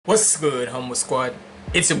What's good, Humble Squad?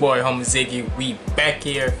 It's your boy Humble Ziggy. We back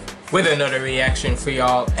here with another reaction for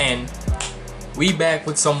y'all, and we back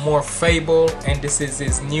with some more FabvL, and this is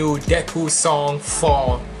his new Deku song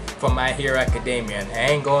Fall from My Hero Academia. And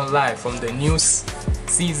I ain't gonna lie, from the new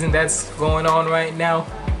season that's going on right now,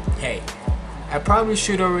 hey, I probably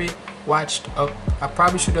should have rewatched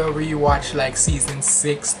like season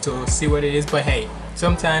 6 to see what it is, but hey,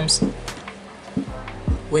 sometimes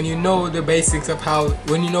when you know the basics of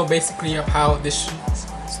basically of how the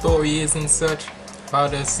story is and such, how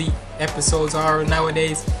the episodes are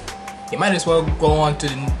nowadays, you might as well go on to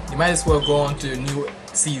the new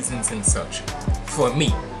seasons and such. For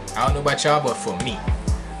me, I don't know about y'all, but for me.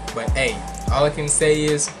 But hey, all I can say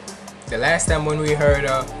is the last time when we heard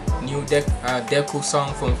a new Deku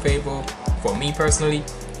song from FabvL, for me personally,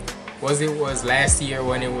 was last year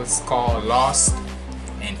when it was called Lost,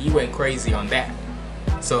 and he went crazy on that.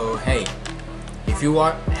 So hey, if you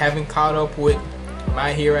haven't caught up with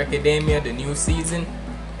My Hero Academia, the new season,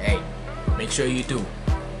 hey, make sure you do.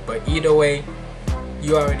 But either way,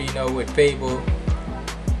 you already know with FabvL,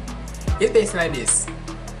 it's basically like this.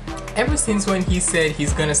 Ever since when he said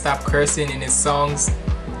he's gonna stop cursing in his songs,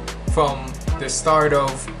 from the start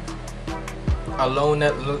of Alone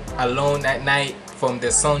at Night, from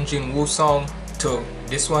the Sung Jin Woo song to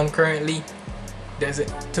this one currently,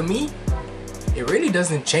 to me, it really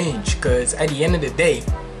doesn't change, because at the end of the day,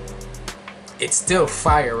 it's still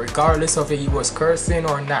fire regardless of if he was cursing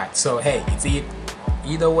or not. So hey, it's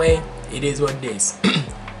either way, it is what it is.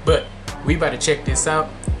 But we about to check this out.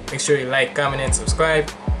 Make sure you like, comment, and subscribe.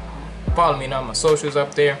 Follow me on all my socials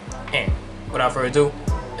up there, and without further ado,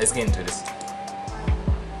 let's get into this.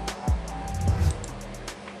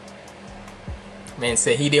 Man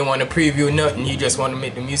said he didn't want to preview nothing, he just wanted to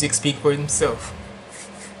make the music speak for himself.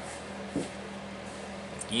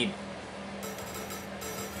 Yeah.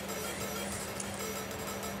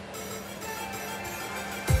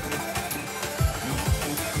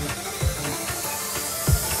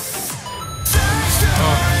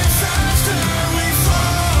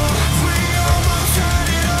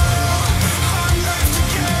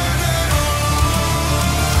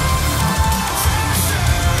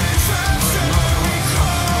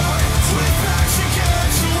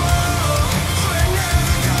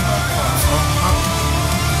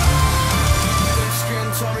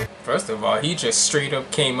 First of all, he just straight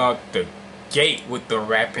up came out the gate with the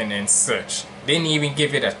rapping and such. Didn't even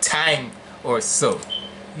give it a time or so.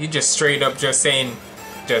 He just straight up just saying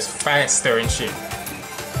just faster and shit.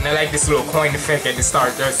 And I like this little coin effect at the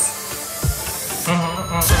start, just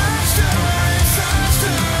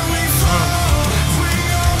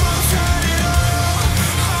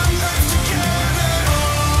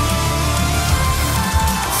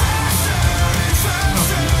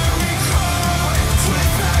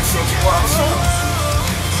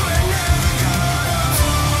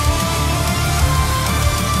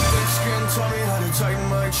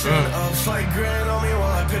Fight grand on me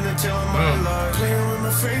while I pin the tail on my life. Playing with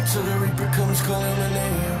my fate till the reaper comes calling my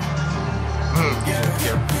name.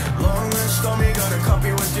 Long list on me, got a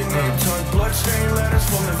copy with your name tag. Bloodstained letters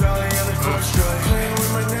from the valley and the cross strike. Playing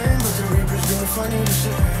with my name, but the reaper's gonna find you to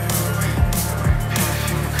say.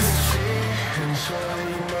 If you could see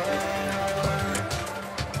inside my heart,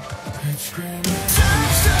 it's screaming.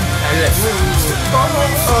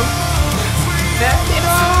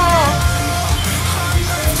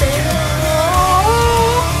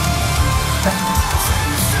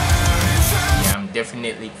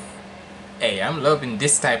 Definitely, hey, I'm loving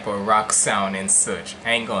this type of rock sound and such.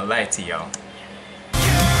 I ain't gonna lie to y'all.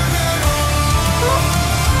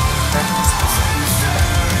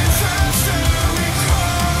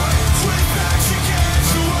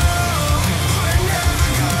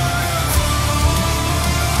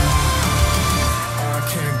 I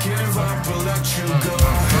can't give up or let you go.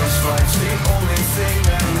 This fight's the only thing I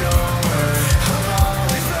know.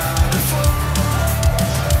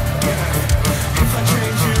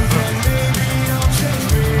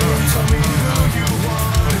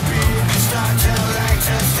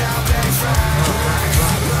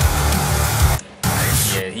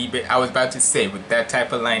 I was about to say, with that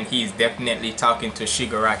type of line, he's definitely talking to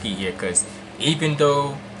Shigaraki here, because even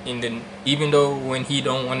though when he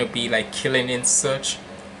don't want to be like killing and such,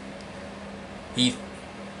 he's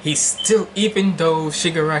still, even though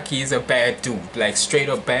Shigaraki is a bad dude, like straight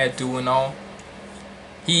up bad dude and all,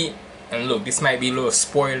 and look, this might be little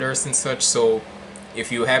spoilers and such, so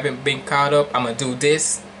if you haven't been caught up, I'm gonna do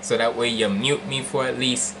this so that way you mute me for at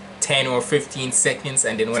least 10 or 15 seconds,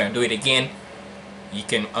 and then when I do it again, you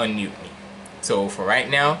can unmute me. So for right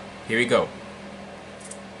now, here we go.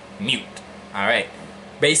 Mute. Alright.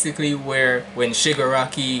 basically where when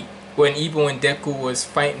Shigaraki, even when Deku was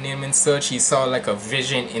fighting him and such, he saw like a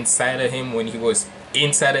vision inside of him when he was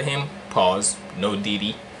inside of him, pause, no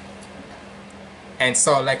DD, and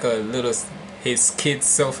saw like a little his kid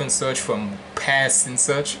self and such from past and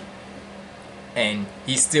such. And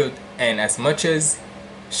he still, and as much as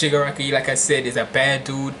Shigaraki, like I said, is a bad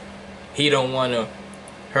dude, he don't want to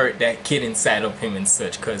hurt that kid inside of him and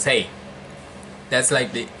such, cause hey, that's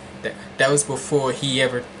like that was before he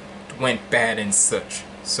ever went bad and such.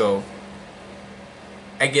 So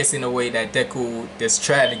I guess in a way that Deku just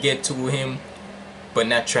tried to get to him, but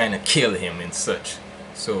not trying to kill him and such.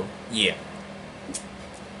 So yeah,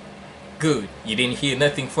 good, you didn't hear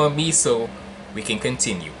nothing from me, so we can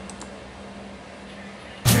continue.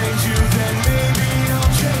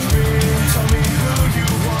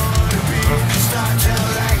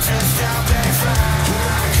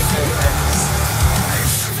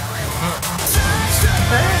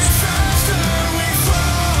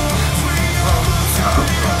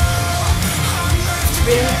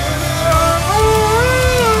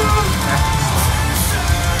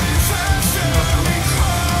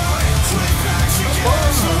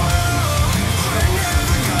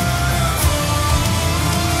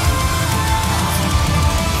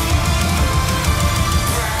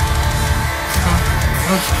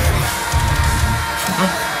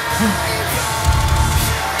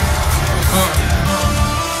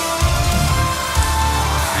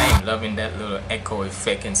 I am loving that little echo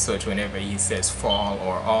effect and such whenever he says fall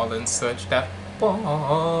or all and such. That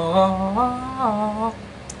fall,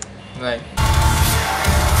 like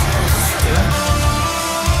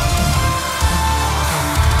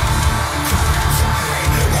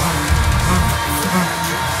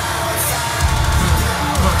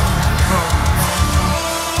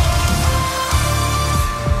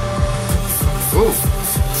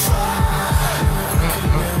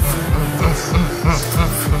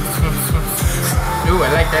ooh,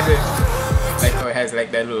 I like that. Like how it has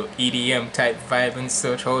like that little EDM type vibe and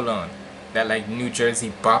such. Hold on, that like New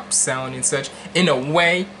Jersey bop sound and such. In a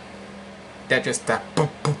way, that just that boop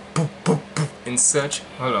boop boop boop boop and such.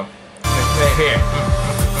 Hold on, right here.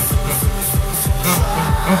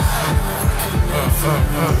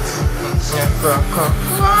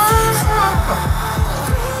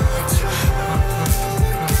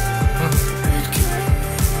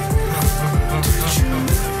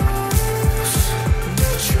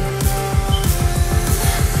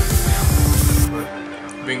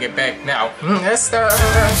 Bring it back now. Let's start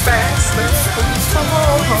faster. Come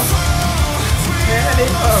on. Let it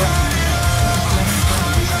go.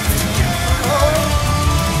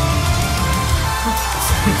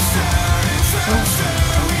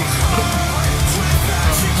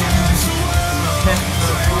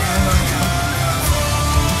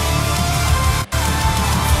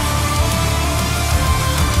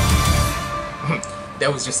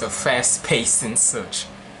 That was just a fast pace and such.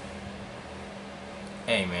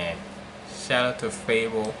 Hey man, shout out to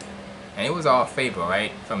FabvL, and it was all FabvL,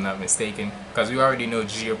 right, if I'm not mistaken, because we already know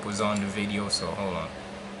G-Up was on the video. So hold on,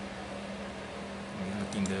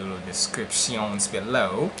 look in the little descriptions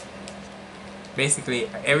below. Basically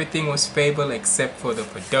everything was FabvL except for the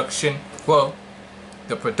production. Well,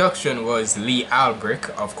 the production was Lee Albrick,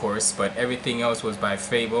 of course, but everything else was by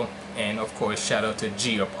FabvL. And of course shout out to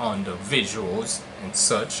G-Up on the visuals and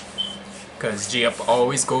such, because G-Up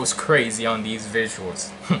always goes crazy on these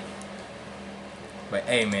visuals. But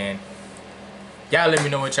hey man, y'all let me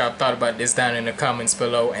know what y'all thought about this down in the comments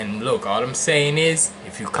below. And look, all I'm saying is,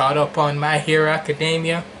 if you caught up on My Hero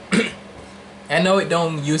Academia, I know it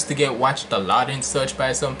don't used to get watched a lot and such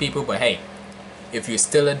by some people, but hey, if you're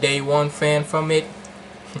still a day one fan from it,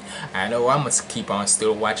 I know I must keep on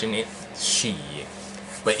still watching it. Shit.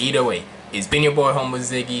 But either way, it's been your boy Homo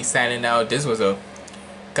Ziggy signing out. This was a,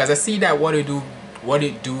 cause I see that what it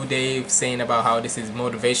do Dave saying about how this is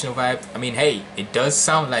motivational vibe. I mean, hey, it does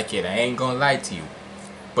sound like it, I ain't gonna lie to you,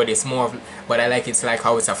 but it's more of what I like. It's like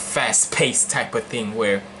how it's a fast-paced type of thing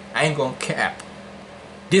where I ain't gonna cap.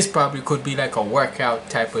 This probably could be like a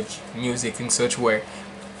workout type of music and such, where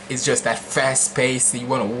it's just that fast pace, you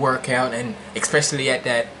want to work out, and especially at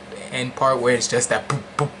that end part where it's just that boom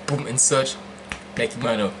boom boom and such, like you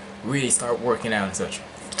want to really start working out and such.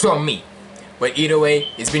 From me. But either way,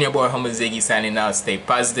 it's been your boy Homo Ziggy signing out. Stay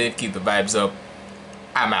positive, keep the vibes up.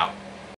 I'm out.